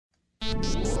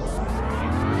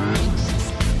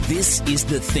This is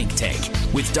The Think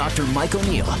Tank with Dr. Mike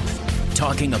O'Neill,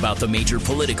 talking about the major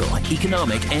political,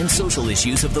 economic, and social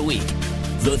issues of the week.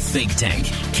 The Think Tank,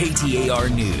 KTAR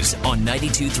News on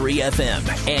 92.3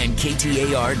 FM and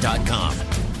KTAR.com.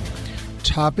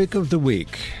 Topic of the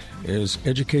week is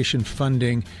education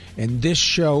funding, and this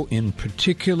show in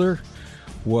particular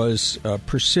was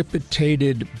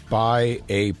precipitated by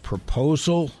a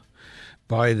proposal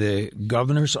by the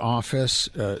governor's office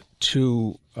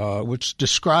which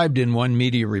described in one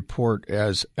media report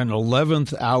as an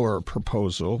 11th hour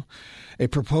proposal, a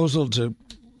proposal to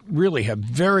really have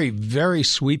very, very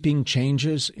sweeping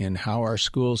changes in how our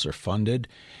schools are funded.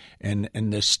 And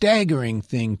the staggering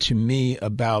thing to me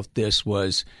about this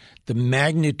was the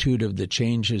magnitude of the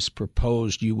changes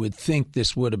proposed. You would think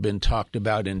this would have been talked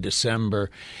about in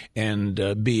December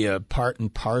and be a part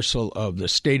and parcel of the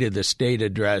State of the State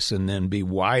address and then be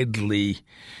widely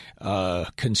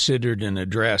considered and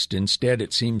addressed. Instead,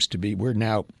 it seems to be we're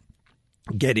now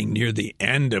getting near the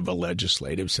end of a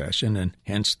legislative session, and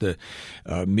hence the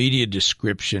media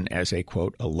description as a,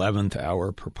 quote, 11th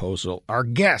hour proposal. Our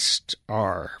guests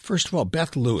are, first of all,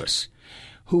 Beth Lewis,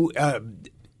 who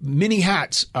many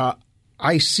hats.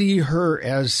 I see her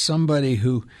as somebody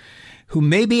who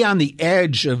may be on the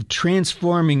edge of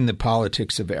transforming the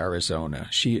politics of Arizona.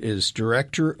 She is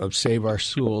director of Save Our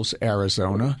Schools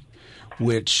Arizona,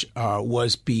 which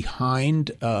was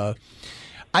behind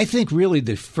I think really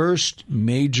the first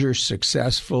major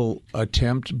successful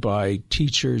attempt by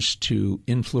teachers to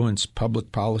influence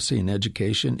public policy and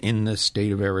education in the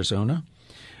state of Arizona.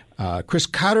 Chris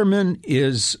Cotterman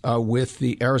is with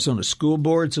the Arizona School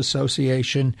Boards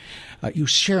Association. You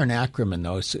share an acronym,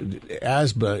 though.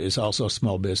 ASBA is also a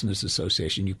Small Business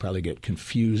Association. You probably get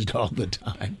confused all the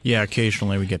time. Yeah,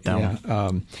 occasionally we get that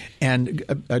one. And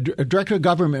a Director of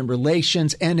Government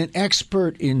Relations and an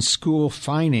expert in school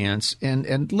finance.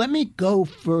 And let me go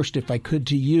first, if I could,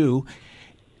 to you.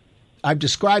 I've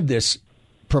described this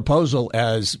proposal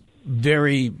as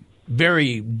very,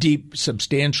 very deep,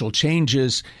 substantial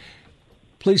changes.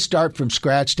 Please start from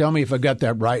scratch. Tell me if I got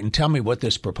that right, and tell me what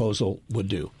this proposal would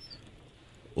do.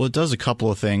 Well, it does a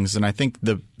couple of things, and I think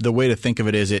the way to think of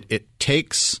it is it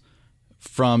takes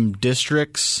from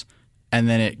districts and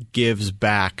then it gives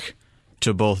back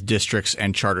to both districts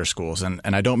and charter schools. And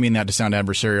I don't mean that to sound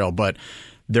adversarial, but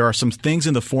there are some things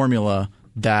in the formula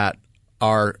that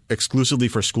are exclusively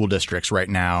for school districts right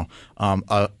now.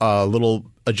 A little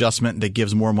adjustment that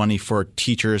gives more money for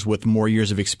teachers with more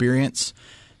years of experience,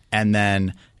 and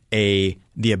then the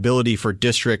ability for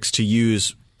districts to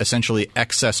use essentially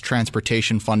excess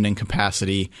transportation funding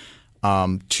capacity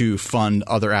to fund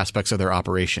other aspects of their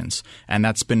operations. And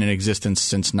that's been in existence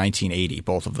since 1980,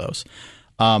 both of those.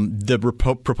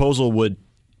 The proposal would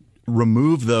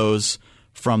remove those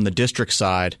from the district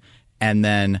side and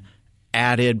then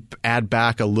add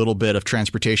back a little bit of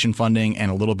transportation funding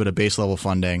and a little bit of base level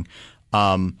funding.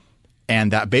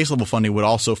 And that base level funding would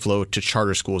also flow to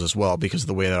charter schools as well because of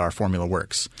the way that our formula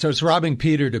works. So it's robbing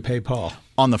Peter to pay Paul.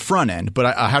 On the front end, but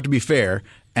I have to be fair.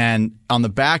 And on the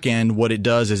back end, what it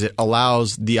does is it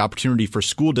allows the opportunity for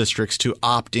school districts to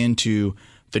opt into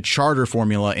the charter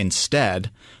formula instead.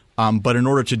 But in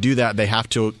order to do that, they have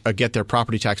to get their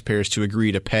property taxpayers to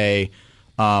agree to pay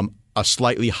a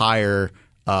slightly higher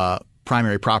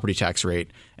primary property tax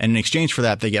rate. And in exchange for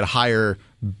that, they get a higher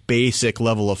basic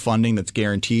level of funding that's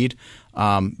guaranteed,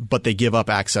 but they give up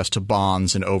access to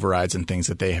bonds and overrides and things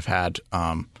that they have had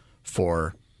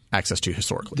for access to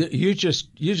historically. You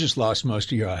just lost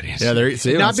most of your audience.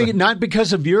 Yeah, not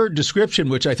because of your description,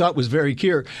 which I thought was very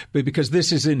clear, but because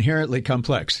this is inherently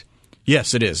complex.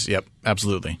 Yes, it is. Yep,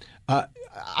 absolutely.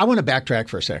 I want to backtrack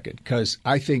for a second because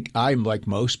I think I'm like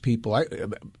most people.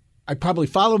 I probably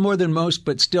follow more than most,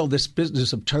 but still this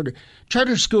business of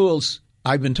charter schools,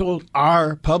 I've been told,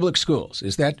 are public schools.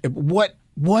 Is that what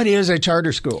is a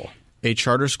charter school? A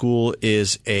charter school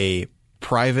is a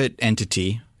private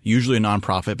entity, usually a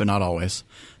nonprofit, but not always,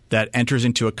 that enters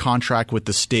into a contract with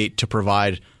the state to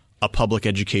provide a public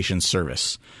education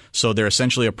service. So they're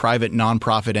essentially a private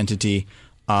nonprofit entity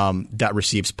that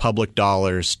receives public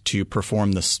dollars to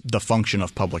perform the function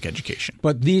of public education.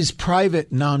 But these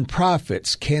private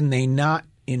nonprofits, can they not,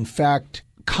 in fact,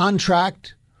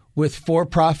 contract with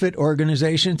for-profit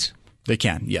organizations? They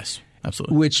can, yes,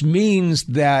 absolutely. Which means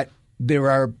that there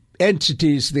are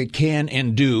entities that can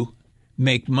and do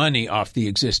make money off the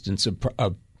existence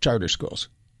of charter schools.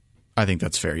 I think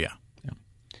that's fair, yeah.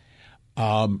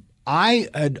 I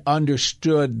had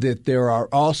understood that there are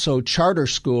also charter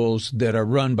schools that are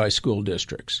run by school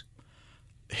districts.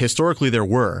 Historically, there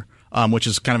were. which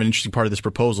is kind of an interesting part of this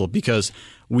proposal, because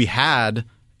we had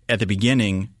at the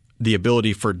beginning the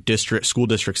ability for school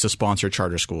districts to sponsor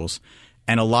charter schools.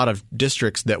 And a lot of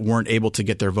districts that weren't able to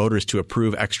get their voters to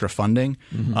approve extra funding,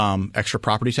 extra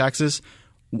property taxes,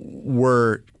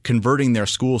 were converting their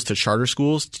schools to charter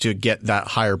schools to get that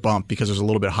higher bump because there's a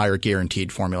little bit higher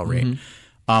guaranteed formula rate.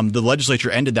 The legislature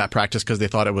ended that practice because they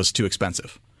thought it was too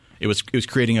expensive. It was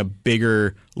creating a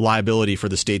bigger liability for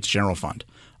the state's general fund.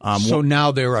 So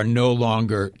now there are no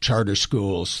longer charter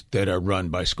schools that are run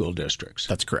by school districts.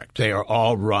 That's correct. They are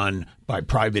all run by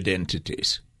private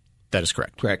entities. That is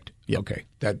correct. Correct. Yep. Okay.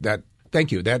 That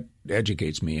thank you. That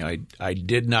educates me. I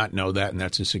did not know that, and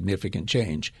that's a significant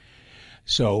change.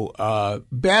 So,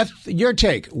 Beth, your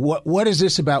take. What is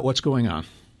this about? What's going on?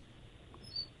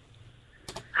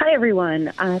 Hi,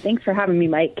 everyone. Thanks for having me,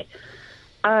 Mike.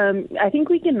 I think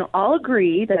we can all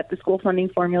agree that the school funding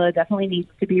formula definitely needs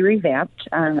to be revamped.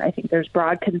 I think there's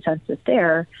broad consensus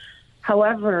there.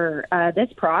 However,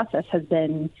 this process has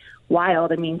been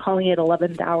wild. I mean, calling it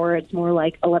 11th hour, it's more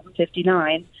like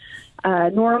 11:59.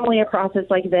 Normally a process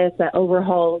like this that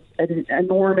overhauls an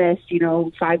enormous,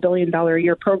 $5 billion a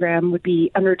year program would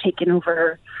be undertaken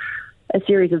over a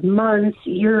series of months,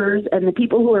 years, and the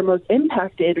people who are most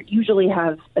impacted usually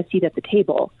have a seat at the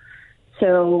table.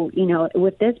 So,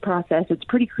 with this process, it's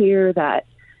pretty clear that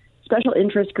special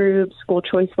interest groups, school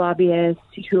choice lobbyists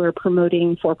who are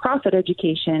promoting for-profit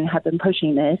education have been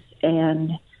pushing this,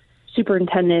 and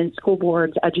superintendents, school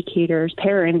boards, educators,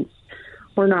 parents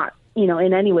were not,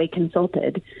 in any way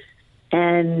consulted.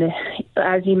 And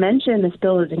as you mentioned, this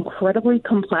bill is incredibly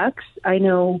complex. I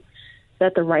know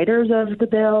that the writers of the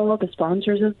bill, the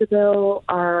sponsors of the bill,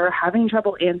 are having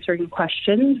trouble answering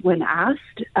questions when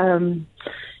asked.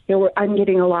 I'm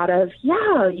getting a lot of,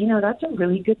 that's a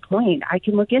really good point. I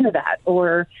can look into that.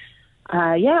 Or,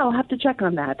 I'll have to check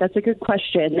on that. That's a good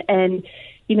question. And,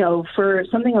 for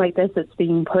something like this that's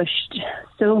being pushed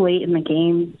so late in the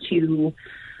game to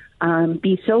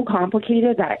be so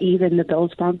complicated that even the bill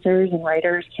sponsors and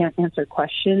writers can't answer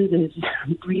questions is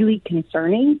really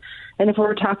concerning. And if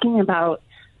we're talking about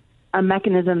a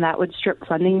mechanism that would strip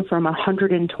funding from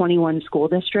 121 school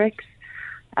districts,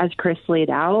 as Chris laid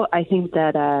out, I think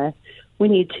that we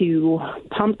need to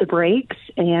pump the brakes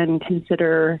and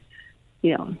consider,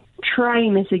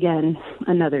 trying this again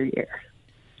another year.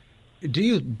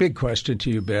 Big question to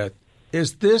you, Beth.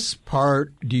 Is this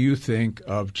part, do you think,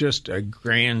 of just a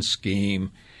grand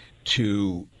scheme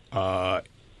to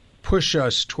push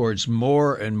us towards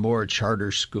more and more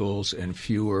charter schools and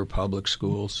fewer public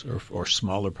schools or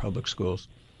smaller public schools?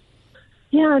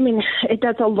 Yeah,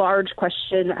 that's a large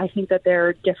question. I think that there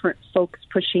are different folks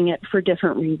pushing it for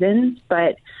different reasons,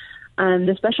 but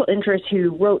the special interests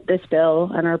who wrote this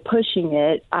bill and are pushing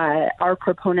it are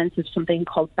proponents of something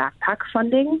called backpack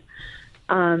funding.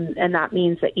 And that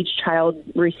means that each child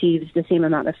receives the same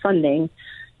amount of funding.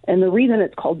 And the reason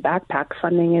it's called backpack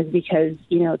funding is because,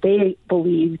 they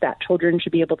believe that children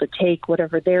should be able to take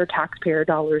whatever their taxpayer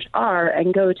dollars are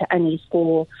and go to any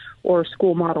school or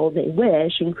school model they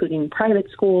wish, including private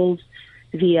schools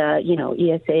via,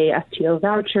 ESA, STO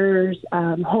vouchers,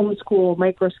 homeschool,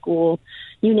 micro school,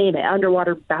 you name it,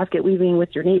 underwater basket weaving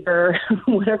with your neighbor,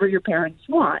 whatever your parents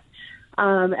want.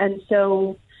 And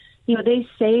so, they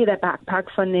say that backpack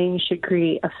funding should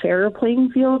create a fairer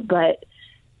playing field, but,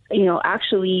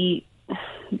 actually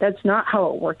that's not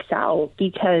how it works out,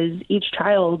 because each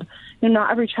child,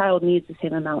 not every child needs the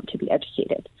same amount to be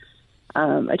educated.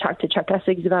 I talked to Chuck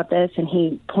Essex about this, and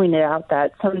he pointed out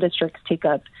that some districts take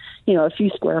up, a few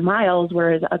square miles,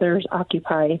 whereas others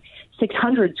occupy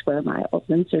 600 square miles.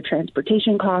 And so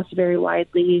transportation costs vary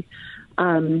widely.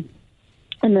 And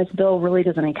this bill really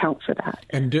doesn't account for that.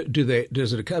 And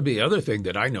does it be the other thing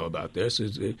that I know about this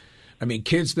is,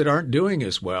 kids that aren't doing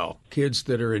as well, kids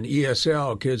that are in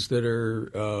ESL, kids that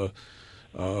are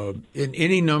in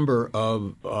any number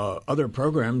of other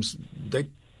programs, they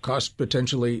cost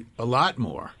potentially a lot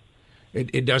more.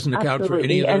 It doesn't account for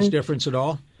any of those difference at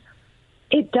all?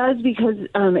 It does, because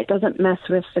it doesn't mess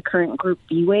with the current Group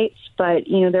B weights, but,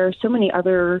 there are so many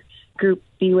other Group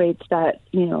B weights that,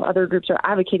 other groups are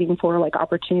advocating for, like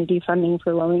opportunity funding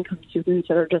for low-income students,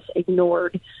 that are just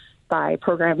ignored by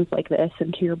programs like this.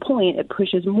 And to your point, it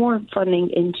pushes more funding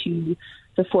into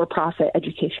the for-profit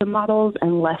education models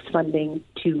and less funding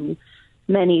to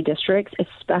many districts,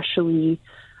 especially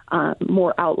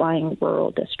more outlying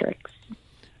rural districts.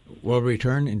 We'll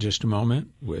return in just a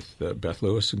moment with Beth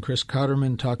Lewis and Chris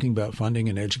Cotterman talking about funding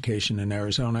and education in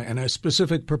Arizona and a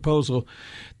specific proposal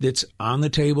that's on the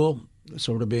table,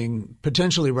 sort of being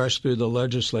potentially rushed through the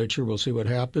legislature. We'll see what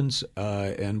happens,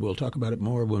 and we'll talk about it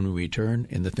more when we return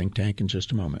in the Think Tank in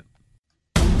just a moment.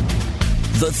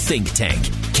 The Think Tank,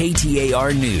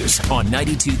 KTAR News on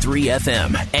 92.3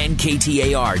 FM and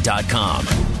KTAR.com.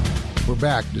 We're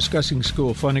back discussing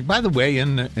school funding. By the way,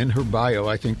 in her bio,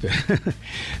 I think that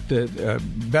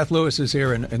Beth Lewis is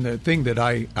here, and the thing that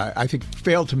I think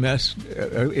failed to miss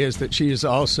is that she is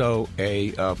also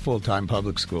a full-time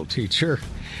public school teacher.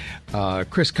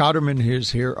 Chris Kauterman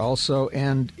is here also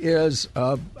and is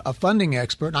a funding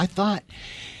expert. And I thought,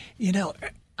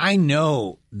 I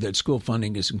know that school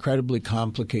funding is incredibly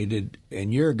complicated,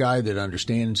 and you're a guy that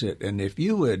understands it. And if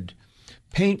you would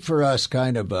paint for us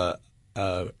kind of a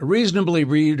reasonably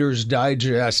Reader's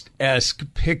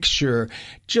Digest-esque picture,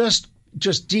 just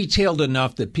detailed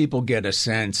enough that people get a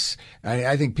sense.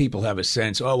 I think people have a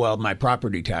sense, oh, well, my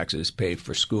property taxes pay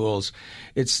for schools.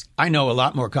 I know, a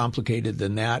lot more complicated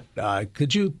than that.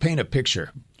 Could you paint a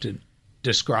picture to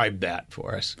describe that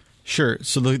for us? Sure.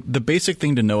 So the basic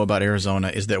thing to know about Arizona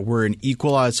is that we're an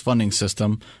equalized funding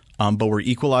system, but we're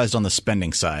equalized on the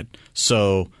spending side.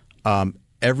 So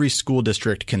every school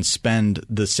district can spend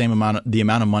the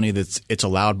amount of money that's it's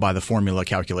allowed by the formula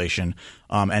calculation,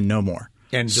 and no more.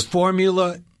 And the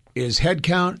formula is head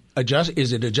count.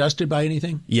 Is it adjusted by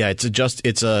anything? Yeah,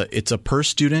 it's a per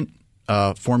student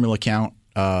formula count.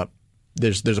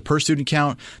 There's a per student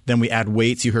count. Then we add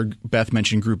weights. You heard Beth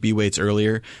mention Group B weights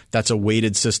earlier. That's a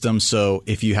weighted system. So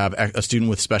if you have a student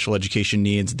with special education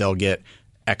needs, they'll get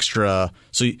extra.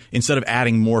 So instead of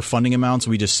adding more funding amounts,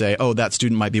 we just say, oh, that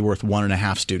student might be worth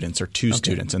 1.5 students or 2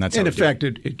 students. And that's in effect,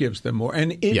 it gives them more.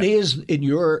 And it is, in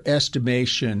your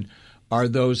estimation, are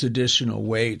those additional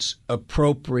weights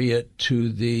appropriate to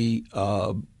the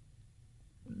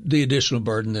additional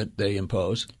burden that they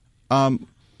impose? Well,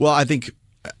 I think –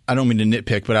 I don't mean to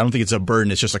nitpick, but I don't think it's a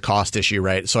burden. It's just a cost issue,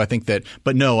 right? So I think that –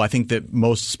 but no, I think that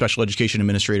most special education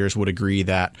administrators would agree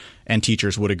that – and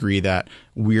teachers would agree that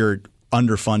we're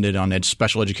underfunded on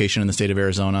special education in the state of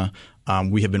Arizona.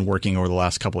 We have been working over the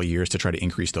last couple of years to try to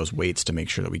increase those weights to make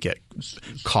sure that we get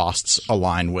costs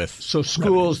aligned with – So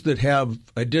schools that have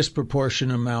a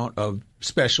disproportionate amount of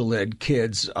special ed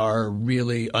kids are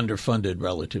really underfunded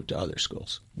relative to other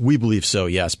schools. We believe so,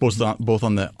 yes, both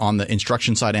on the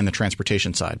instruction side and the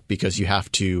transportation side, because you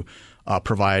have to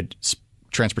provide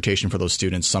transportation for those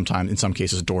students. In some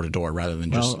cases, door to door, rather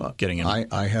than just getting in.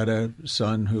 I had a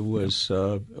son who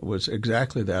was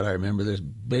exactly that. I remember this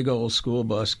big old school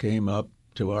bus came up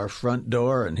to our front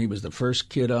door, and he was the first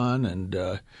kid on, and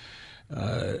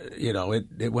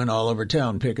it went all over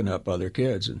town picking up other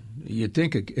kids. And you'd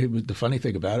think the funny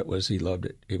thing about it was he loved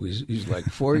it. He's like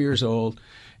 4 years old,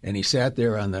 and he sat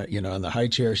there on the high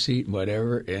chair seat and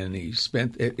whatever, and he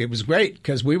spent it was great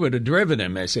because we would have driven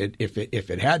him. I said if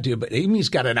it had to, but he's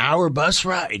got an hour bus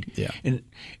ride. Yeah. And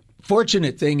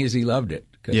fortunate thing is he loved it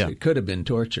because it could have been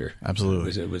torture.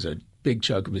 Absolutely, it was a big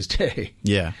chunk of his day.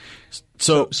 Yeah.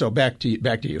 So back to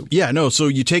you. Yeah, no. So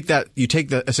you take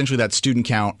essentially that student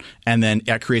count, and then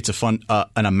that creates an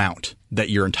amount that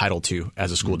you're entitled to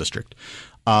as a school district.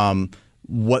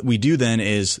 What we do then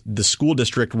is the school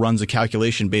district runs a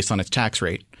calculation based on its tax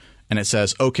rate, and it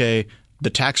says, okay, the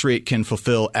tax rate can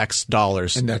fulfill X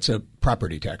dollars. And that's a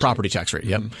property tax rate. Property tax rate,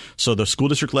 yep. Mm-hmm. So the school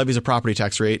district levies a property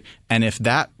tax rate, and if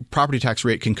that property tax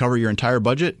rate can cover your entire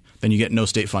budget, then you get no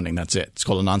state funding. That's it. It's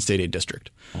called a non-state aid district.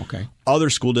 Okay. Other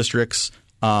school districts,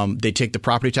 they take the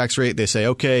property tax rate. They say,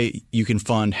 okay, you can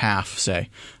fund half, say.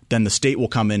 Then the state will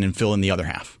come in and fill in the other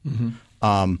half.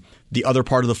 Mm-hmm. The other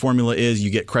part of the formula is you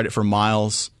get credit for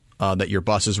miles that your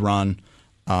buses run.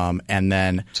 And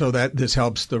then – So this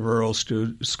helps the rural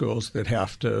schools that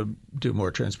have to do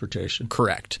more transportation.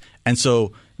 Correct. And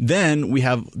so then we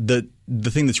have the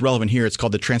thing that's relevant here. It's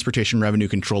called the Transportation Revenue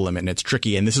Control Limit, and it's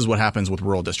tricky. And this is what happens with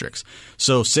rural districts.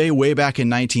 So say way back in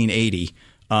 1980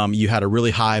 you had a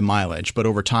really high mileage, but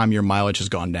over time your mileage has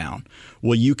gone down.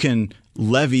 Well, you can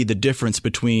levy the difference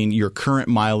between your current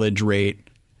mileage rate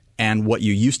and what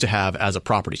you used to have as a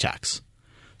property tax.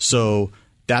 So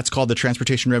that's called the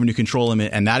Transportation Revenue Control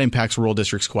Limit, and that impacts rural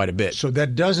districts quite a bit. So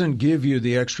that doesn't give you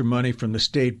the extra money from the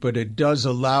state, but it does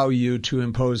allow you to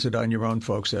impose it on your own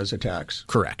folks as a tax.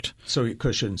 Correct. So it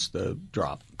cushions the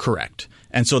drop. Correct.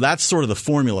 And so that's sort of the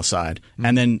formula side. Mm-hmm.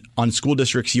 And then on school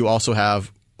districts, you also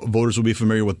have – voters will be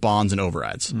familiar with bonds and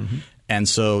overrides. Mm-hmm. And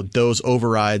so those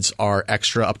overrides are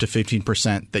extra up to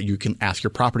 15% that you can ask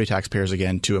your property taxpayers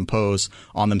again to impose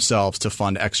on themselves to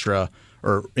fund extra,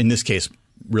 or in this case,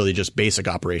 really just basic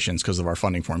operations because of our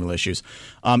funding formula issues.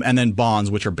 And then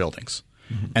bonds, which are buildings.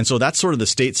 Mm-hmm. And so that's sort of the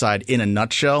state side in a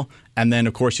nutshell. And then,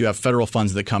 of course, you have federal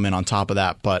funds that come in on top of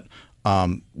that. But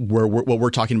what we're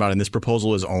talking about in this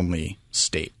proposal is only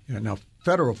state. Yeah, now,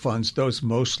 federal funds, those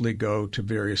mostly go to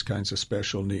various kinds of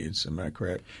special needs. Am I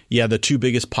correct? Yeah, the two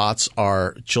biggest pots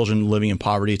are children living in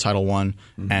poverty, Title I,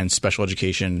 and special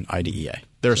education, IDEA.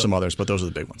 There are some others, but those are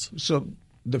the big ones. So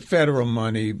the federal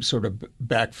money sort of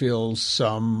backfills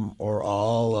some or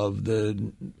all of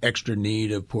the extra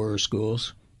need of poorer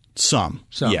schools? Some.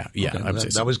 Yeah. Okay. I would say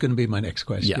that was going to be my next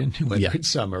question, whether Yeah. it's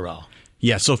some or all.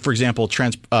 Yeah. So, for example,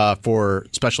 for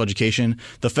special education,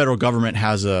 the federal government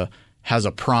has a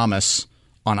promise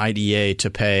on IDEA to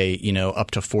pay,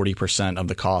 up to 40% of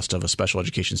the cost of a special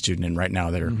education student, and right now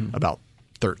they're about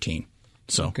 13.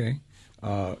 So okay,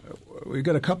 we've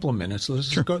got a couple of minutes.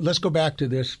 Let's go back to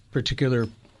this particular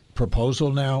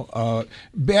proposal now.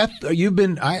 Beth,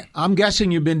 I'm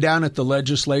guessing you've been down at the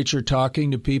legislature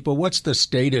talking to people. What's the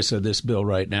status of this bill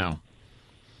right now?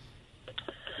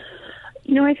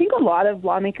 I think a lot of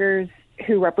lawmakers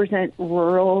who represent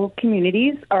rural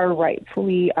communities are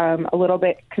rightfully a little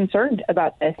bit concerned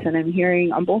about this. And I'm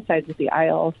hearing on both sides of the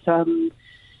aisle some,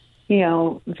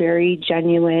 very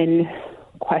genuine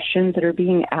questions that are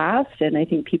being asked. And I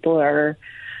think people are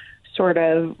sort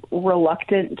of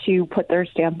reluctant to put their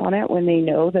stamp on it when they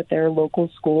know that their local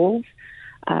schools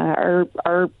are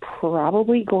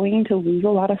probably going to lose a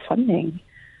lot of funding.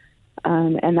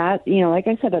 And that, like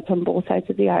I said, that's on both sides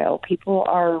of the aisle. People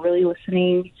are really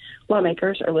listening.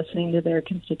 Lawmakers are listening to their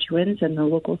constituents and the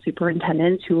local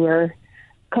superintendents who are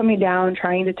coming down,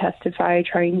 trying to testify,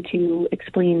 trying to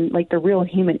explain like the real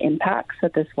human impacts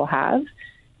that this will have.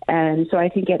 And so I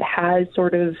think it has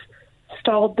sort of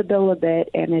stalled the bill a bit,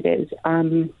 and it is,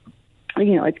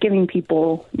 it's giving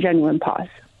people genuine pause.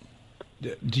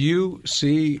 Do you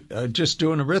see, just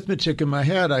doing arithmetic in my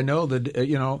head, I know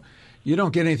that, you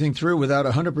don't get anything through without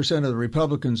 100% of the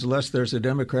Republicans unless there's a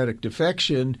Democratic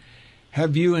defection.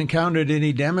 Have you encountered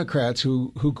any Democrats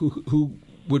who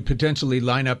would potentially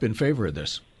line up in favor of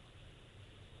this?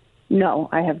 No,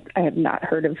 I have not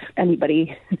heard of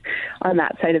anybody on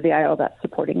that side of the aisle that's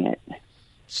supporting it.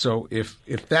 So if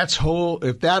that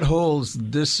holds,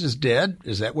 this is dead.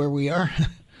 Is that where we are?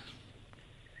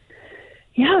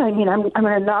 Yeah, I mean, I'm going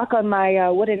to knock on my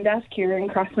wooden desk here and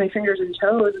cross my fingers and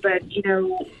toes, but,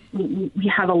 we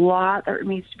have a lot that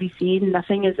remains to be seen.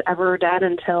 Nothing is ever dead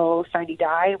until sine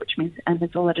die, which means end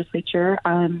of the legislature.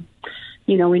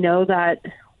 We know that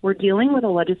we're dealing with a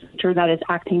legislature that is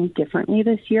acting differently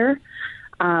this year.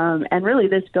 And really,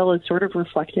 this bill is sort of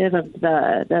reflective of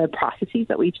the processes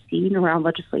that we've seen around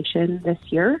legislation this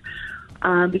year.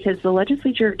 Because the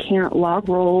legislature can't log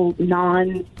roll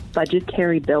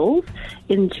non-budgetary bills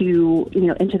into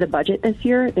the budget this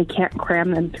year. They can't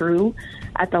cram them through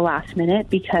at the last minute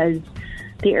because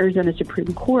the Arizona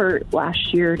Supreme Court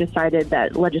last year decided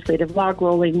that legislative log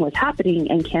rolling was happening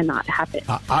and cannot happen.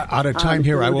 Out of time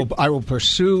here. I will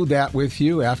pursue that with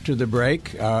you after the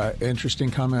break. Interesting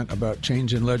comment about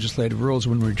change in legislative rules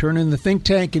when we return in the Think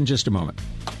Tank in just a moment.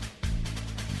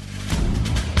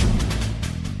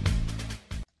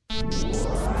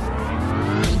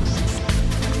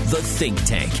 The Think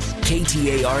Tank,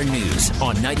 KTAR News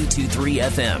on 92.3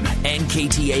 FM and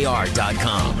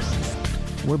KTAR.com.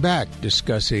 We're back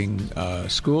discussing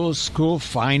schools, school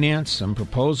finance, some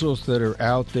proposals that are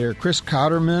out there. Chris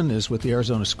Cotterman is with the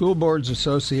Arizona School Boards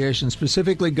Association,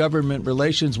 specifically government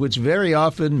relations, which very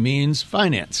often means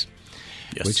finance.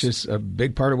 Yes. Which is a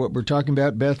big part of what we're talking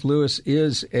about. Beth Lewis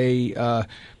is a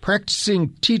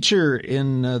practicing teacher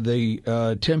in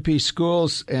the Tempe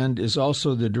schools and is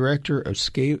also the director of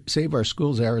Save Our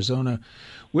Schools Arizona,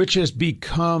 which has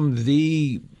become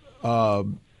the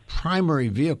primary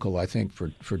vehicle, I think,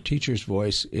 for teachers'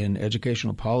 voice in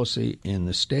educational policy in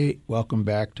the state. Welcome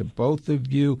back to both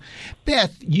of you.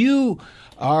 Beth, you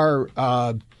are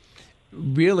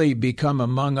really become,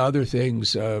 among other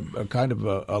things, a kind of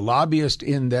a lobbyist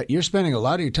in that you're spending a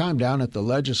lot of your time down at the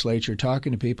legislature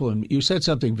talking to people. And you said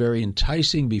something very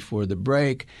enticing before the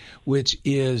break, which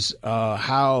is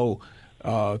how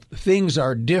things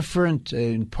are different,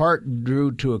 in part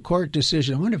due to a court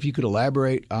decision. I wonder if you could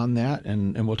elaborate on that,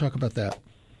 and we'll talk about that.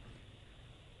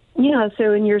 Yeah,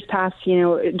 so in years past,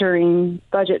 during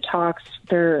budget talks,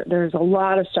 there's a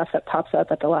lot of stuff that pops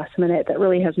up at the last minute that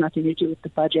really has nothing to do with the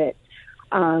budget.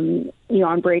 On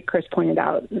break, Chris pointed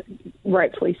out,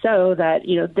 rightfully so, that,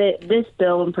 this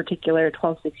bill in particular,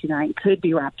 1269, could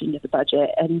be wrapped into the budget.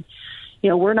 And,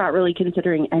 we're not really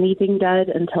considering anything dead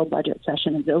until budget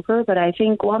session is over. But I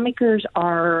think lawmakers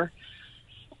are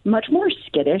much more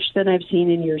skittish than I've seen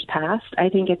in years past. I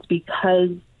think it's because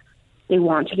they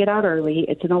want to get out early.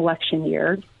 It's an election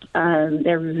year.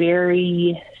 They're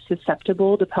very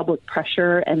susceptible to public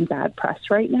pressure and bad press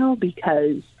right now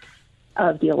because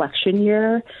of the election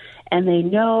year. And they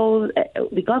know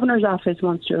the governor's office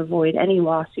wants to avoid any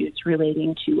lawsuits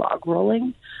relating to log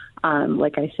rolling.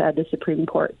 Like I said, the Supreme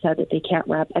Court said that they can't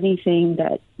wrap anything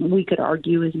that we could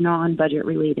argue is non-budget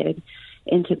related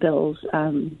into bills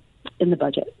in the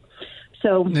budget.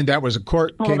 So, and that was a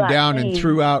court came down and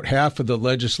threw out half of the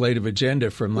legislative agenda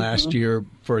from last year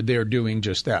for their doing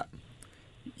just that.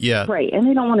 Yeah. Right. And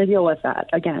they don't want to deal with that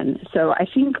again. So I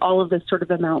think all of this sort of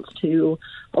amounts to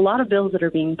a lot of bills that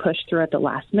are being pushed through at the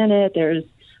last minute. There's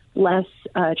less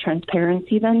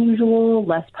transparency than usual,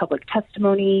 less public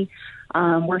testimony.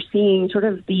 We're seeing sort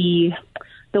of the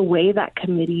way that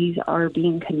committees are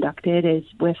being conducted is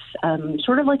with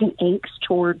sort of like an angst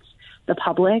towards the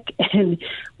public and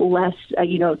less,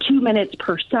 2 minutes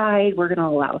per side. We're going to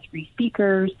allow 3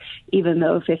 speakers, even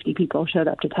though 50 people showed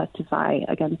up to testify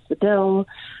against the bill.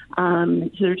 So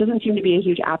there doesn't seem to be a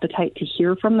huge appetite to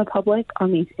hear from the public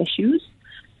on these issues,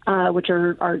 which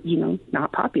are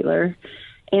not popular.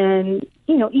 And,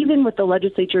 even with the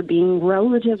legislature being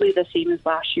relatively the same as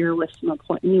last year with some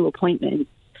new appointments,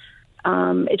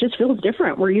 it just feels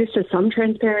different. We're used to some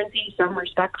transparency, some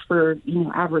respect for,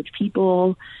 average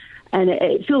people. And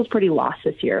it feels pretty lost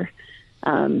this year.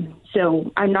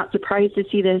 So I'm not surprised to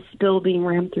see this bill being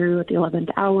rammed through at the 11th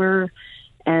hour,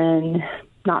 and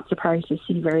not surprised to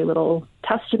see very little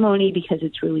testimony because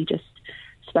it's really just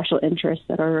special interests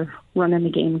that are running the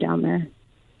game down there.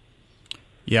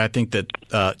 Yeah, I think that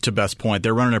to Beth's point,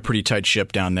 they're running a pretty tight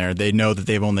ship down there. They know that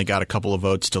they've only got a couple of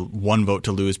votes to one vote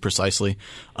to lose precisely,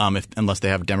 unless they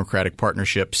have a Democratic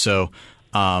partnership. So,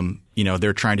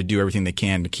 they're trying to do everything they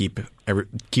can to keep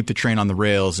the train on the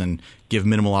rails and give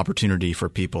minimal opportunity for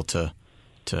people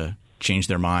to change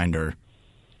their mind or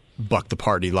buck the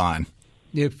party line.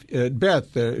 If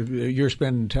Beth, you're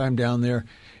spending time down there,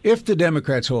 if the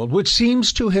Democrats hold, which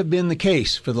seems to have been the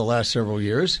case for the last several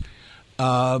years,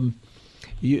 as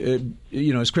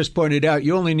Chris pointed out,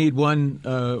 you only need one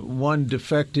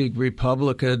defecting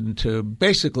Republican to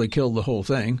basically kill the whole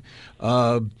thing.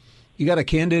 You got a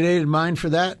candidate in mind for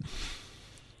that?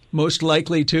 Most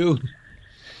likely to?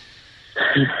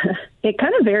 It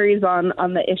kind of varies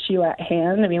on the issue at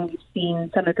hand. I mean, we've seen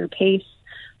Senator Pace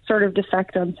sort of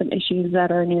defect on some issues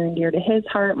that are near and dear to his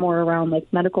heart, more around like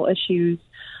medical issues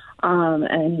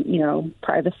and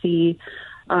privacy.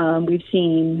 We've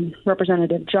seen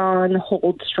Representative John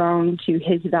hold strong to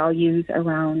his values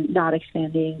around not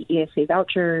expanding ESA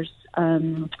vouchers.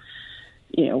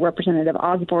 Representative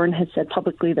Osborne has said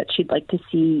publicly that she'd like to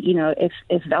see,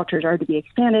 if vouchers are to be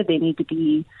expanded, they need to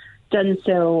be done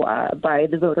so by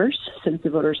the voters, since the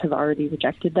voters have already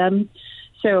rejected them.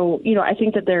 So, I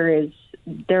think that there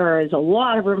is a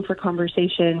lot of room for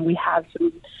conversation. We have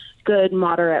some good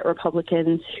moderate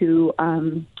Republicans who,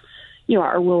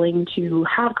 are willing to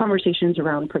have conversations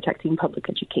around protecting public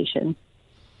education.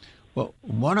 Well,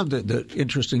 one of the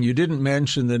interesting, you didn't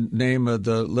mention the name of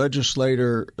the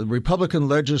Republican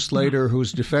legislator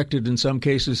who's defected in some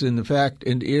cases in the fact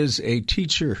and is a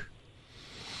teacher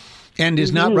and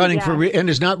is not running for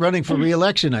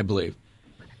re-election, I believe.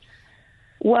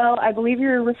 Well, I believe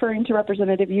you're referring to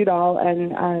Representative Udall,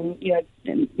 and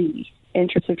in the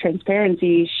interest of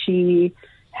transparency, she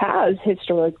has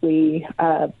historically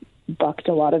bucked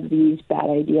a lot of these bad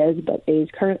ideas, but is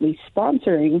currently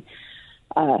sponsoring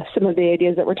some of the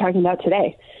ideas that we're talking about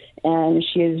today. And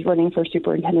she is running for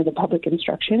superintendent of public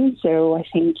instruction. So I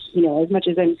think, as much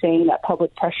as I'm saying that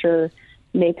public pressure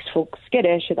makes folks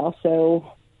skittish, it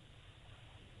also,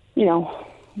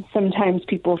 sometimes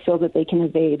people feel that they can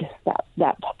evade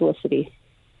that publicity.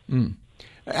 Mm.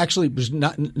 Actually, it was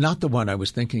not the one I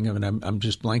was thinking of, and I'm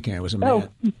just blanking. I was a man.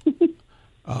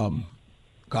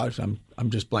 Gosh, I'm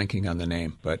just blanking on the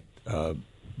name, but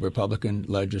Republican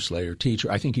legislator,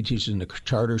 teacher. I think he teaches in the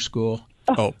charter school.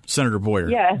 Oh, Senator Boyer.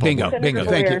 Yeah, bingo.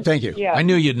 Boyer. Thank you. Yeah. I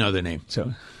knew you'd know the name.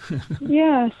 So,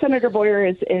 yeah, Senator Boyer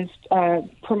is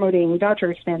promoting voucher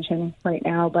expansion right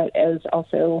now, but is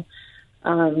also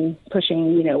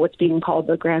pushing, what's being called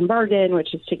the grand bargain,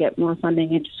 which is to get more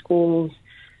funding into schools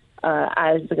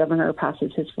as the governor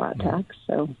passes his flat tax.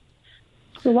 So,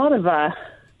 there's a lot of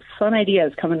fun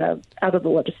ideas coming out of the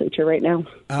legislature right now.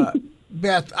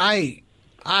 Beth,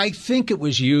 I think it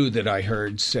was you that I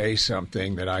heard say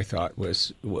something that I thought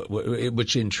was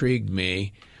which intrigued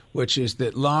me, which is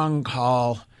that long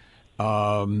haul,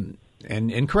 and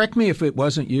correct me if it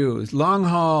wasn't you, long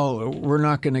haul, we're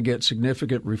not going to get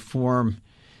significant reform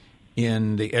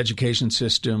in the education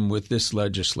system with this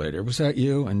legislator. Was that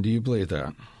you, and do you believe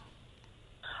that?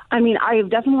 I mean, I've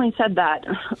definitely said that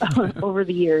over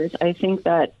the years. I think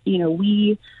that,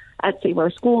 we At Save Our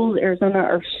Schools, Arizona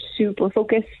are super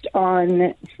focused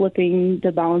on flipping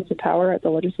the balance of power at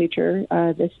the legislature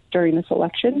during this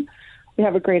election. We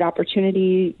have a great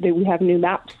opportunity. We have new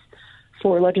maps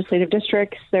for legislative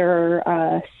districts. There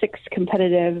are 6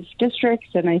 competitive districts,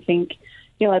 and I think,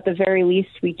 at the very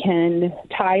least, we can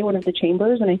tie one of the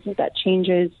chambers, and I think that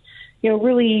changes,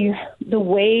 really the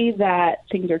way that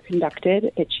things are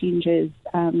conducted. It changes.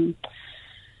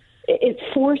 It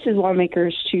forces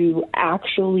lawmakers to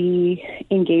actually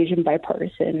engage in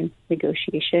bipartisan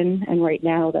negotiation, and right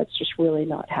now that's just really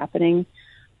not happening.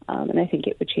 And I think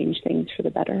it would change things for the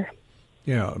better.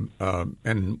 Yeah,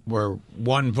 and we're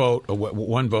one vote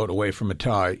away from a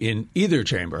tie in either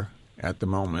chamber at the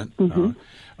moment.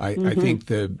 I think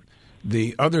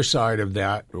the other side of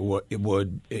that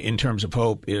would, in terms of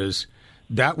hope, is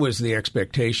that was the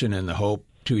expectation and the hope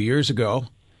 2 years ago.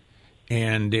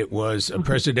 And it was a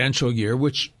presidential year,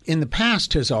 which in the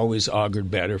past has always augured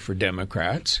better for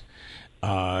Democrats.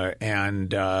 And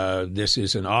this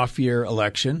is an off-year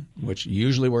election, which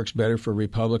usually works better for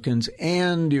Republicans.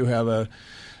 And you have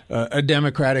a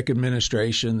Democratic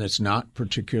administration that's not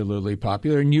particularly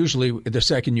popular. And usually the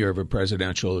second year of a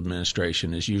presidential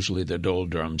administration is usually the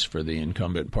doldrums for the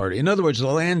incumbent party. In other words, the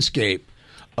landscape,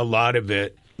 a lot of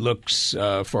it looks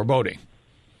foreboding.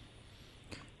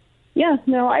 Yeah,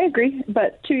 no, I agree.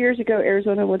 But 2 years ago,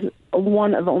 Arizona was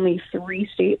one of only 3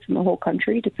 states in the whole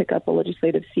country to pick up a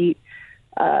legislative seat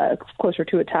closer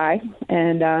to a tie.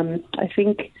 And I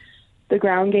think the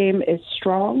ground game is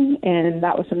strong, and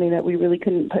that was something that we really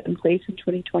couldn't put in place in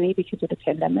 2020 because of the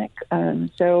pandemic.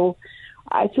 So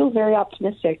I feel very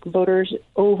optimistic. Voters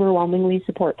overwhelmingly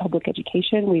support public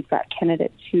education. We've got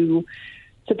candidates who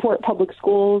support public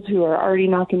schools who are already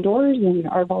knocking doors, and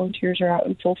our volunteers are out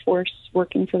in full force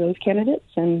working for those candidates.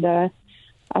 And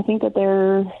I think that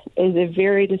there is a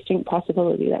very distinct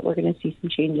possibility that we're going to see some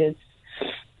changes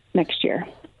next year.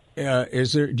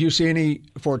 Do you see any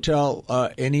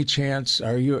any chance?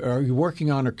 Are you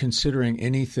working on or considering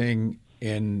anything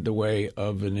in the way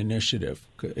of an initiative?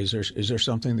 Is there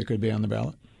something that could be on the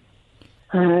ballot?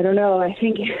 I don't know. I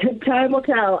think time will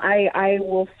tell. I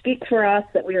will speak for us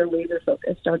that we are laser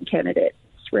focused on candidates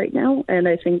right now, and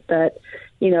I think that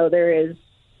there is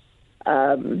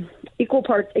equal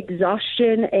parts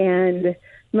exhaustion and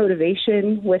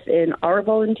motivation within our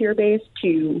volunteer base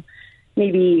to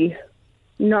maybe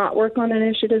not work on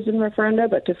initiatives and referenda,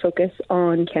 but to focus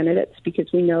on candidates,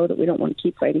 because we know that we don't want to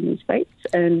keep fighting these fights,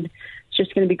 and it's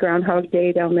just going to be Groundhog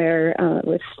Day down there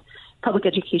with public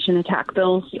education attack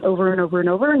bills over and over and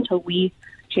over until we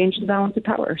change the balance of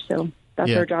power. So that's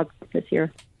our job this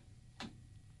year.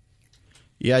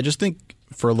 Yeah, I just think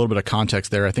for a little bit of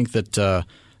context there, I think that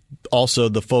also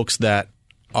the folks that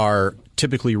are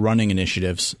typically running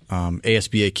initiatives,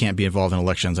 ASBA can't be involved in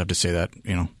elections. I have to say that,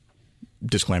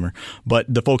 disclaimer. But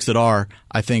the folks that are,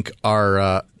 I think,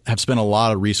 have spent a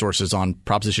lot of resources on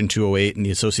Proposition 208 and the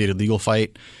associated legal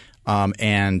fight.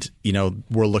 And,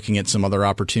 we're looking at some other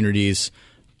opportunities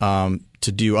to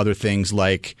do other things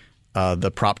like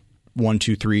the Prop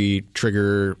 123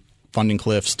 trigger funding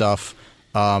cliff stuff.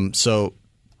 So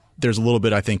there's a little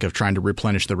bit, I think, of trying to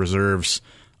replenish the reserves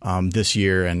this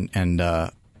year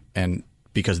and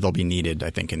because they'll be needed, I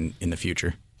think, in the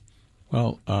future.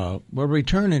 Well, we'll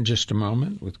return in just a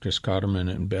moment with Chris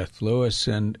Cotterman and Beth Lewis.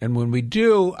 And when we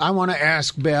do, I want to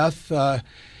ask Beth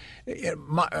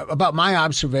about my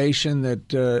observation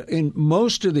that in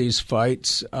most of these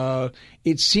fights,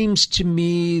 it seems to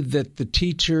me that the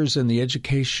teachers and the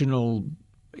educational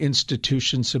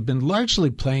institutions have been largely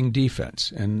playing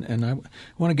defense. And I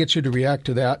want to get you to react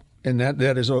to that. And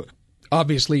that is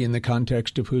obviously in the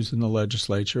context of who's in the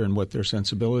legislature and what their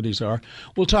sensibilities are.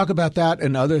 We'll talk about that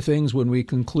and other things when we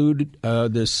conclude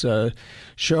this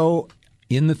show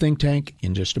in the Think Tank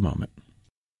in just a moment.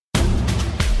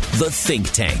 The Think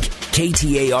Tank,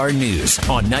 KTAR News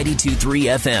on 92.3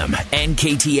 FM and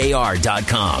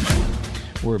KTAR.com.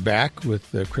 We're back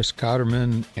with Chris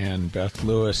Cotterman and Beth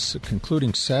Lewis,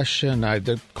 concluding session.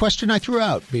 The question I threw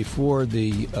out before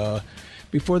the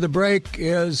break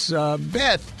is,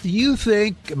 Beth, do you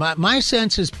think, my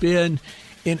sense has been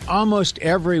in almost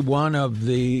every one of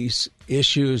these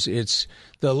issues, it's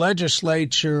the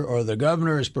legislature or the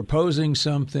governor is proposing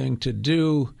something to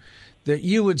do that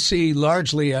you would see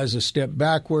largely as a step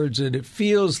backwards, and it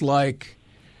feels like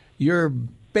you're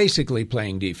basically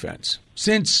playing defense.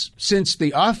 Since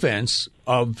the offense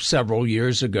of several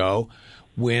years ago,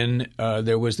 when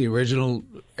there was the original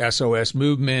SOS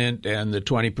movement and the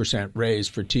 20% raise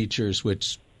for teachers,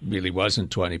 which really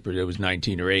wasn't 20%, it was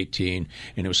 19 or 18,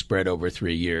 and it was spread over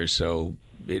 3 years, so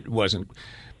it wasn't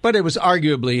But it was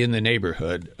arguably in the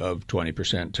neighborhood of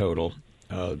 20% total,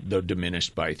 though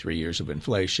diminished by 3 years of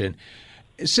inflation.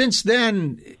 Since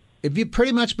then, have you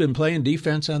pretty much been playing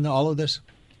defense on all of this?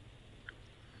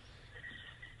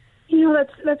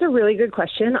 That's a really good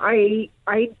question. I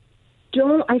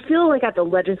feel like at the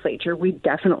legislature, we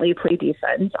definitely play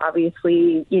defense.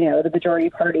 Obviously, the majority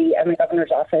party and the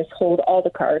governor's office hold all the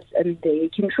cards, and they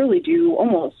can truly do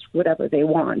almost whatever they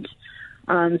want.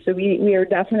 So we are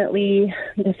definitely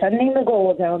defending the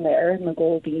goal down there, and the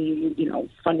goal being,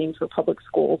 funding for public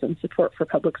schools and support for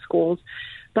public schools.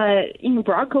 But,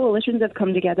 broad coalitions have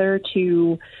come together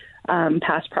to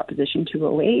pass Proposition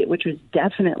 208, which was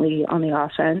definitely on the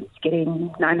offense, getting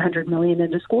 $900 million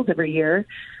into schools every year.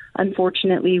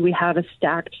 Unfortunately, we have a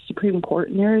stacked Supreme Court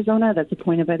in Arizona that's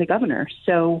appointed by the governor.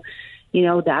 So,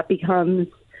 that becomes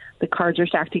the cards are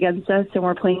stacked against us, and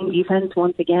we're playing defense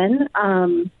once again.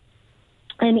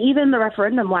 And even the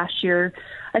referendum last year,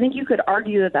 I think you could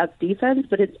argue that that's defense,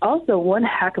 but it's also one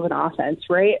heck of an offense,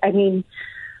 right? I mean,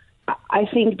 I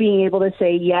think being able to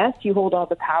say, yes, you hold all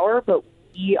the power, but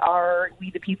we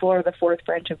the people are the fourth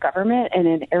branch of government, and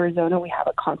in Arizona we have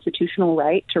a constitutional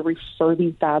right to refer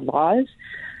these bad laws.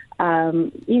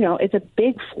 It's a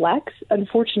big flex.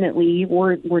 Unfortunately,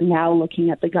 we're now looking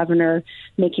at the governor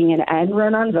making an end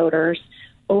run on voters,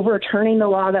 overturning the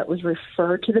law that was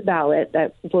referred to the ballot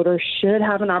that voters should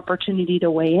have an opportunity to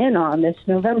weigh in on this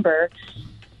November,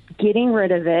 getting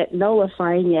rid of it,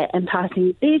 nullifying it, and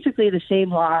passing basically the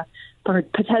same law, or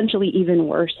potentially even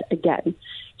worse again.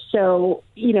 So,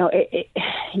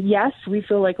 yes, we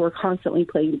feel like we're constantly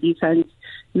playing defense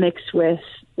mixed with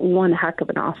one heck of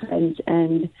an offense,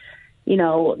 and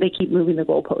they keep moving the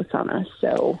goalposts on us.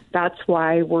 So that's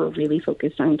why we're really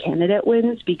focused on candidate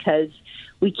wins, because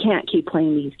we can't keep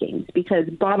playing these games. Because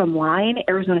bottom line,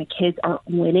 Arizona kids aren't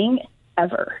winning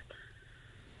ever.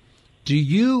 Do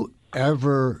you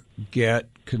ever get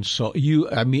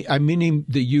I'm meaning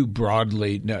the you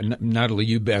broadly, not only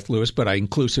you, Beth Lewis, but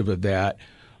inclusive of that,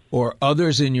 or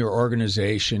others in your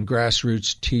organization,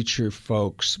 grassroots teacher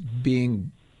folks, do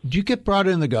you get brought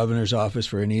in the governor's office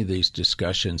for any of these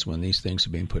discussions when these things are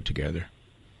being put together?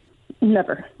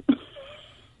 Never.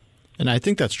 And I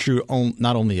think that's true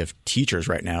not only of teachers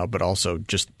right now, but also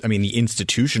the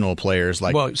institutional players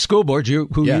like school boards, you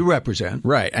represent.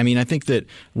 Right. I mean, I think that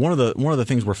one of the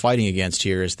things we're fighting against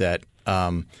here is that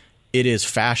it is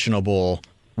fashionable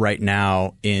right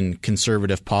now in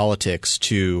conservative politics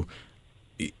to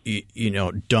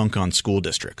dunk on school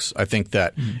districts. I think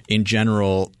that in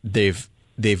general they've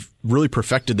really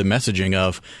perfected the messaging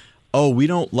of, we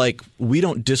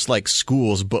don't dislike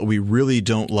schools, but we really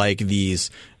don't like these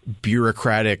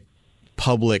bureaucratic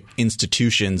public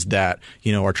institutions that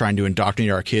are trying to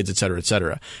indoctrinate our kids, et cetera, et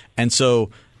cetera. And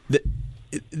so the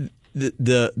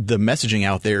messaging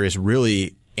out there is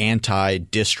really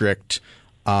anti-district,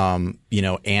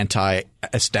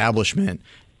 anti-establishment,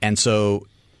 and so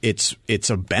it's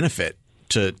a benefit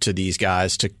to these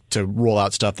guys to roll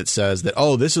out stuff that says that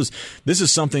this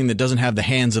is something that doesn't have the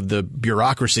hands of the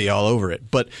bureaucracy all over it.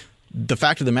 But the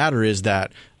fact of the matter is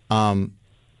that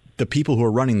the people who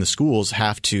are running the schools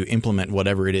have to implement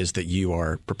whatever it is that you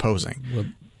are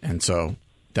proposing, and so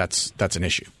that's an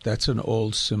issue. That's an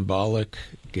old symbolic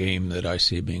game that I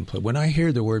see being played. When I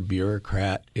hear the word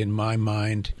bureaucrat, in my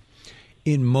mind,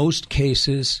 in most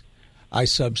cases, I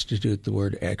substitute the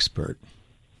word expert.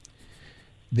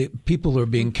 The people who are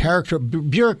being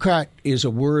bureaucrat is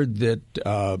a word that,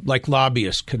 like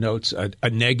lobbyist, connotes a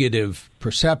negative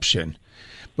perception.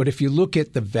 But if you look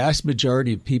at the vast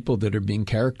majority of people that are being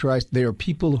characterized, they are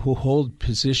people who hold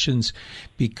positions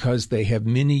because they have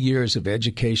many years of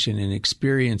education and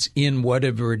experience in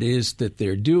whatever it is that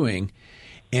they're doing.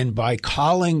 And by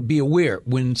be aware,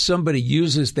 when somebody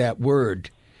uses that word,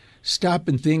 stop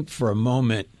and think for a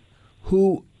moment,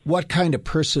 what kind of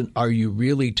person are you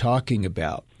really talking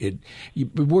about?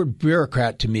 The word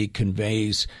bureaucrat to me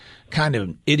conveys kind of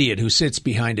an idiot who sits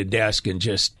behind a desk and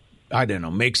just,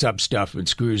 makes up stuff and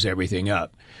screws everything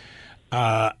up.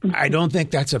 I don't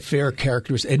think that's a fair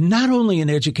characteristic. And not only in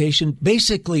education,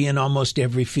 basically in almost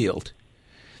every field.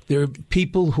 There are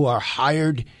people who are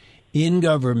hired in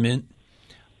government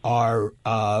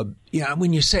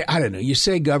when you say, you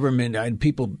say government and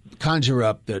people conjure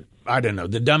up that,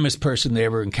 the dumbest person they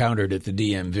ever encountered at the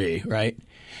DMV, right?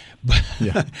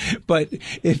 But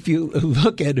if you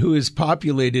look at who is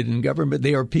populated in government,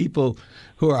 they are people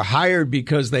who are hired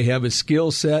because they have a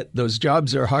skill set. Those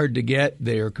jobs are hard to get.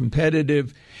 They are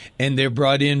competitive, and they're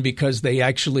brought in because they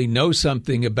actually know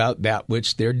something about that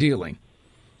which they're dealing.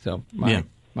 So my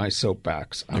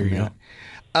soapbox on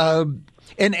that.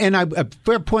 And a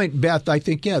fair point, Beth. I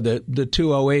think, the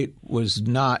 208 was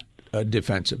not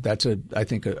defensive. That's I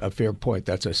think a fair point.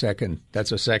 That's a second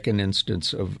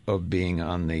instance of being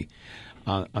on the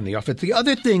offense. The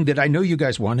other thing that I know you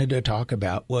guys wanted to talk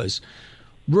about was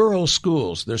rural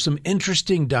schools. There's some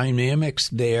interesting dynamics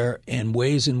there and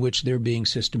ways in which they're being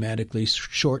systematically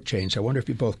shortchanged. I wonder if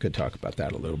you both could talk about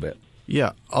that a little bit.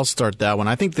 Yeah, I'll start that one.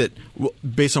 I think that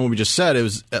based on what we just said, it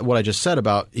was what I just said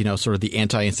about, sort of the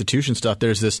anti-institution stuff.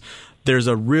 There's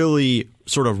a really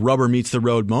sort of rubber meets the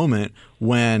road moment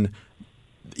when,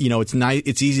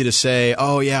 it's easy to say,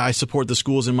 oh yeah, I support the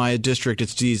schools in my district.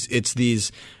 It's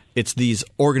these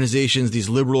organizations, these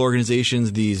liberal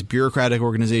organizations, these bureaucratic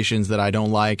organizations that I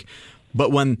don't like.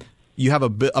 But when you have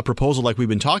a proposal like we've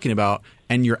been talking about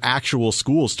and your actual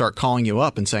schools start calling you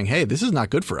up and saying, hey, this is not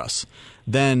good for us,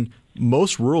 then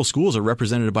most rural schools are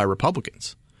represented by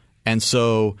Republicans. And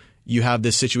so you have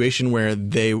this situation where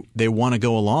they want to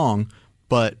go along,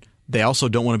 but they also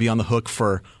don't want to be on the hook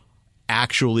for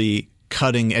actually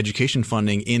cutting education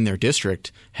funding in their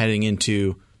district heading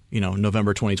into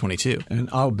November 2022. And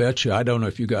I'll bet you, I don't know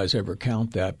if you guys ever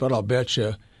count that, but I'll bet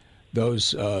you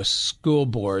those school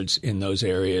boards in those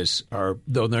areas are,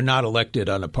 though they're not elected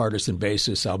on a partisan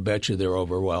basis, I'll bet you they're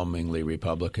overwhelmingly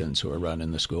Republicans who are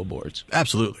running the school boards.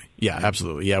 Absolutely. Yeah,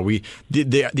 absolutely. Yeah,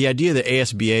 the idea that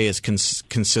ASBA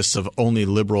consists of only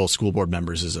liberal school board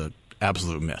members is an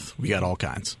absolute myth. We got all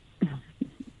kinds.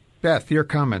 Beth, your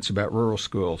comments about rural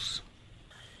schools.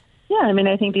 Yeah,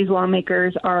 I think these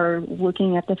lawmakers are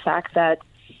looking at the fact that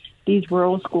these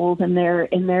rural schools in their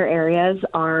areas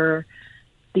are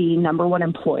the number one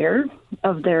employer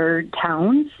of their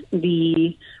towns,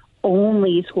 the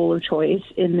only school of choice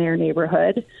in their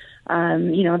neighborhood.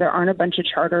 There aren't a bunch of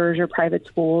charters or private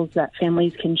schools that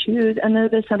families can choose, and they're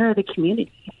the center of the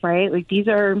community, right? Like these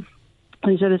are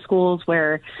the schools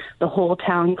where the whole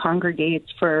town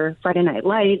congregates for Friday night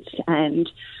lights, and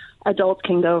adults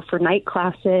can go for night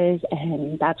classes,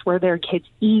 and that's where their kids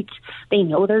eat. They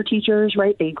know their teachers,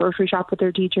 right? They grocery shop with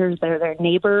their teachers. They're their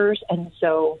neighbors. And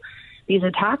so these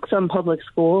attacks on public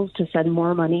schools to send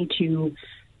more money to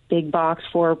big box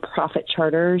for-profit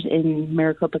charters in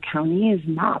Maricopa County is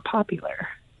not popular.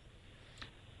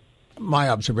 My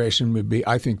observation would be,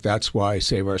 I think that's why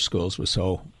Save Our Schools was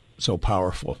so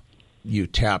powerful. You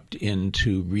tapped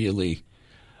into really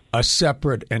a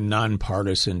separate and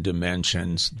nonpartisan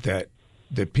dimensions that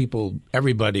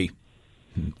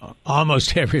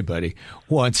almost everybody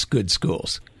wants good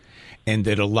schools. And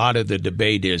that a lot of the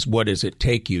debate is, what does it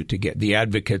take you to get? The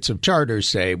advocates of charters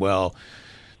say, well,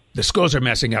 the schools are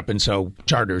messing up and so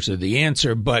charters are the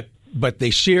answer, but they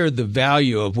share the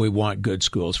value of we want good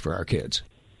schools for our kids.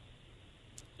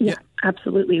 Yeah,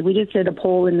 absolutely. We just did a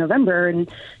poll in November,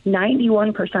 and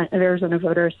 91% of Arizona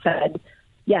voters said,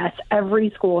 yes, every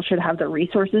school should have the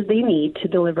resources they need to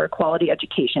deliver quality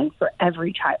education for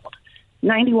every child.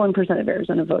 91% of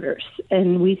Arizona voters.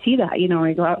 And we see that,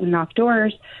 I go out and knock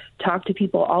doors, talk to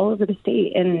people all over the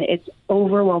state, and it's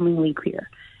overwhelmingly clear.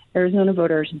 Arizona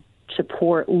voters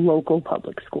support local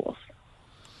public schools.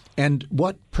 And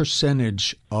what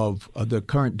percentage of the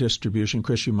current distribution,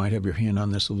 Chris, you might have your hand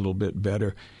on this a little bit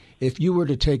better. If you were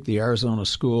to take the Arizona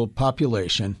school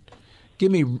population,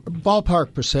 give me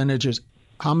ballpark percentages.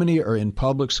 How many are in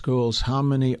public schools? How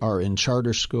many are in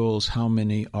charter schools? How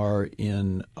many are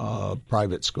in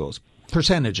private schools?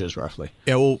 Percentages, roughly.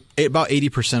 Yeah, well, about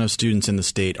 80% of students in the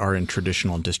state are in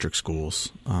traditional district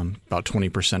schools. About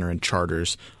 20% are in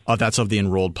charters. That's of the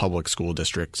enrolled public school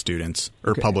district students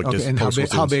or public okay. And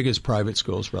how big is private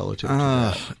schools relative to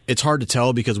that? It's hard to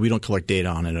tell because we don't collect data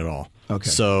on it at all. Okay.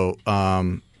 So,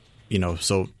 About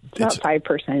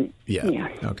 5%. Yeah.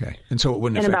 Okay. And so it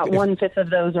wouldn't and affect. And about 1/5 of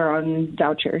those are on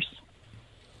vouchers.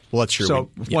 Well, that's true. So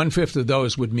 1/5 of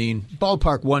those would mean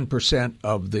ballpark 1%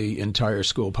 of the entire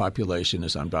school population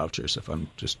is on vouchers, if I'm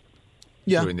just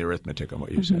doing the arithmetic on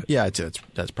what you said. Yeah,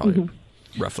 that's probably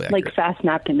roughly accurate. Like fast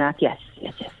napkin math, yes.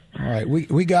 All right.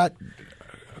 We got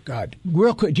 – God,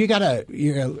 real quick, let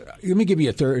me give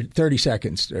you 30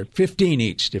 seconds, or 15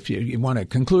 each if you want a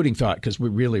concluding thought, because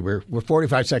we're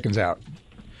 45 seconds out.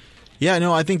 Yeah,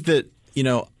 no, I think that,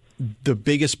 the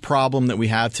biggest problem that we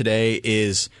have today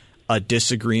is a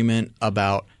disagreement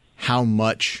about how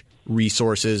much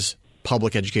resources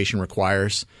public education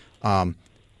requires.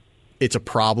 It's a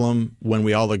problem when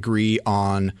we all agree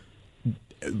on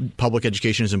public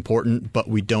education is important, but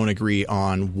we don't agree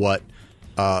on what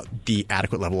the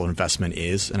adequate level of investment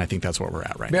is. And I think that's where we're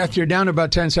at right now. Beth, you're down to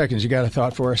about 10 seconds. You got a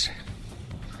thought for us?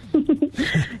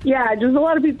 Yeah, just a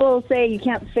lot of people say you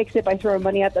can't fix it by throwing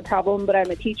money at the problem, but I'm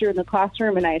a teacher in the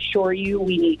classroom, and I assure you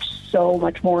we need so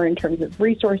much more in terms of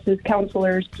resources,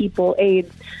 counselors, people,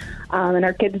 aides, and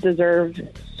our kids deserve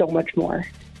so much more.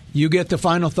 You get the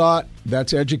final thought.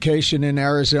 That's education in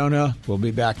Arizona. We'll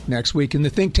be back next week. In the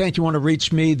Think Tank, you want to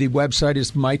reach me, the website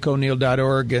is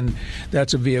mikeoneal.org, and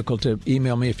that's a vehicle to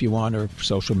email me if you want, or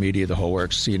social media, the whole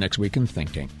works. See you next week in the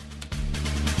Think Tank.